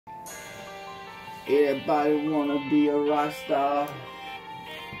Everybody wanna be a rock star.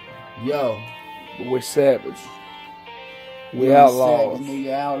 Yo, But we're savage. We you outlaws. savage,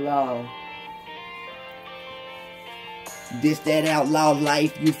 nigga, outlaw. This that outlaw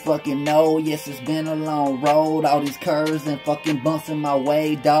life, you fucking know. Yes, it's been a long road. All these curves and fucking bumps in my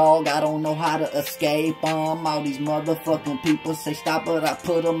way, dog. I don't know how to escape all these motherfucking people say stop, but I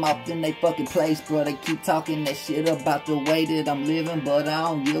put them up in they fucking place, bro. They keep talking that shit about the way that I'm living, but I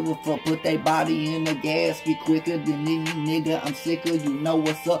don't give a fuck. Put they body in the gasket quicker than any nigga. I'm sick of, you know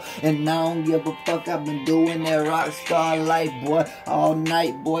what's up, and I don't give a fuck. I've been doing that rock star life, boy, all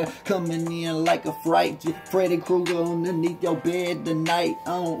night, boy. Coming in like a fright, Freddy Krueger underneath your bed tonight. I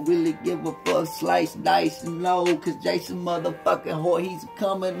don't really give a fuck. Slice dice, you know, cause Jason motherfucking whore, he's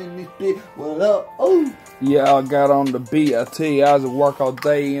coming in this bitch. What up? Oh, Yeah, I got on the beat. I tell you, I was at work all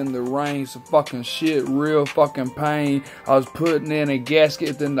day in the rain. Some fucking shit, real fucking pain. I was putting in a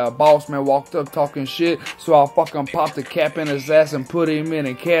gasket, then the boss man walked up talking shit. So I fucking popped the cap in his ass and put him in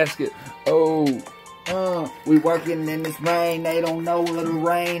a casket. Oh. We working in this rain. They don't know what the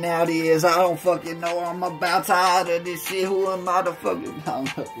rain out is. I don't fucking know. I'm about tired of this shit. Who am I to fucking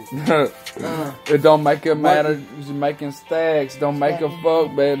know? It don't make it matter. Just making stacks. Don't make a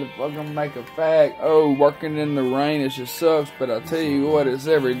fuck, baby. Fucking make a fact. Oh, working in the rain, it just sucks. But I tell you what, it's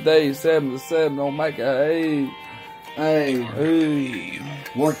every day. 7 to 7. Don't make a hey. Hey.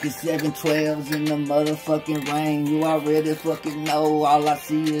 Working 712s in the motherfucking rain. You already fucking know. All I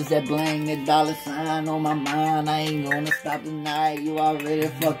see is that bling, that dollar sign on my mind. I ain't gonna stop tonight. You already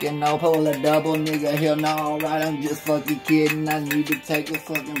fucking know. Pull a double, nigga. Hell no, alright, I'm just fucking kidding. I need to take a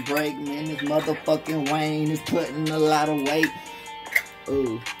fucking break, man. This motherfucking Wayne is putting a lot of weight.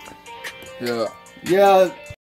 Ooh. Yeah. Yeah.